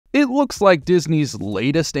It looks like Disney's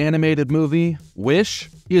latest animated movie, Wish,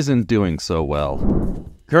 isn't doing so well.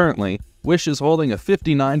 Currently, Wish is holding a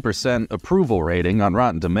 59% approval rating on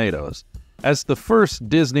Rotten Tomatoes. As the first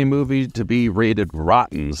Disney movie to be rated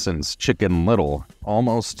rotten since Chicken Little,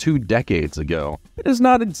 almost 2 decades ago, it is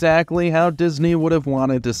not exactly how Disney would have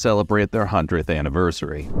wanted to celebrate their 100th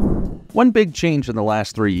anniversary. One big change in the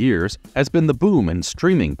last 3 years has been the boom in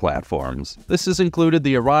streaming platforms. This has included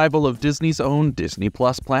the arrival of Disney's own Disney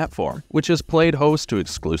Pllus platform, which has played host to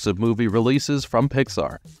exclusive movie releases from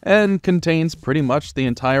Pixar, and contains pretty much the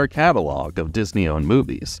entire catalog of Disney-owned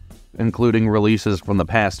movies, including releases from the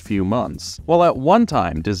past few months. While at one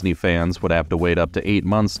time Disney fans would have to wait up to 8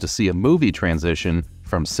 months to see a movie transition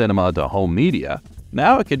from cinema to home media,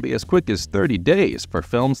 now it can be as quick as 30 days for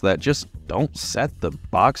films that just don't set the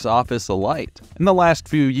box office alight. In the last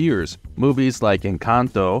few years, movies like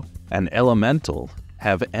Encanto and Elemental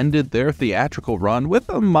have ended their theatrical run with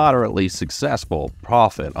a moderately successful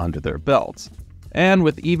profit under their belts, and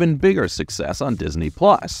with even bigger success on Disney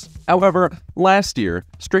Pllus. However, last year,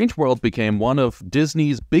 Strange World became one of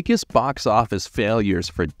Disney's biggest box office failures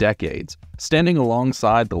for decades, standing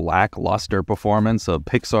alongside the lackluster performance of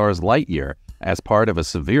Pixar's Lightyear as part of a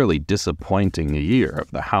severely disappointing year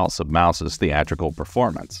of the House of Mouse's theatrical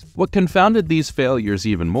performance. What confounded these failures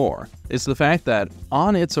even more is the fact that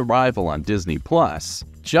on its arrival on Disney Pllus,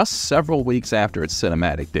 just several weeks after its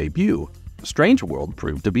cinematic debut, Strange World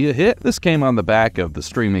proved to be a hit. This came on the back of the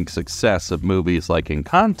streaming success of movies like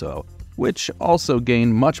Encanto, which also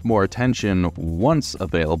gained much more attention once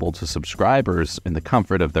available to subscribers in the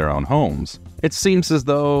comfort of their own homes. It seems as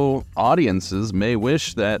though audiences may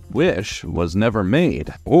wish that Wish was never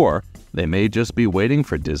made, or they may just be waiting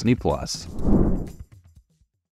for Disney Pllus.